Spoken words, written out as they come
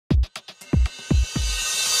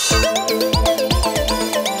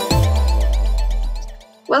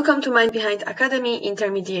Welcome to Mind Behind Academy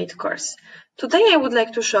Intermediate course. Today I would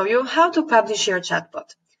like to show you how to publish your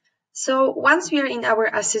chatbot. So once we are in our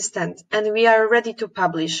assistant and we are ready to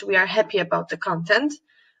publish, we are happy about the content,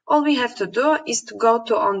 all we have to do is to go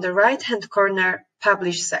to on the right hand corner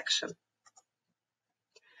Publish section.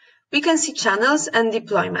 We can see channels and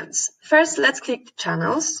deployments. First, let's click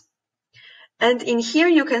channels. And in here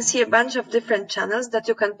you can see a bunch of different channels that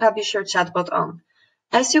you can publish your chatbot on.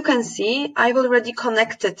 As you can see, I've already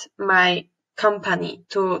connected my company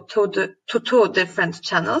to two different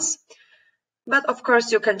channels. But of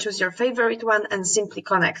course, you can choose your favorite one and simply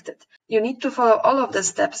connect it. You need to follow all of the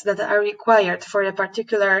steps that are required for a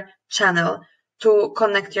particular channel to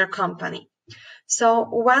connect your company. So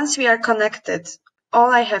once we are connected,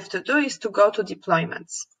 all I have to do is to go to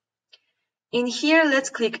deployments. In here, let's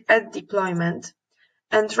click Add Deployment.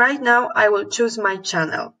 And right now, I will choose my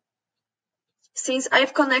channel. Since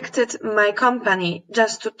I've connected my company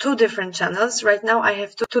just to two different channels, right now I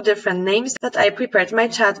have two different names that I prepared my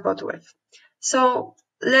chatbot with. So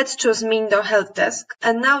let's choose Mindo Help Desk,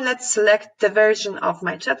 and now let's select the version of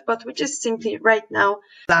my chatbot, which is simply right now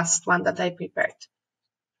the last one that I prepared.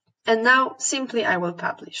 And now simply I will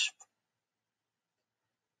publish.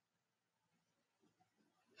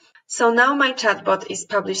 So now my chatbot is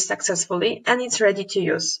published successfully and it's ready to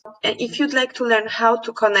use. And if you'd like to learn how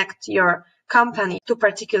to connect your company to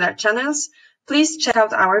particular channels, please check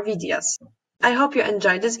out our videos. I hope you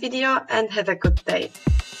enjoyed this video and have a good day.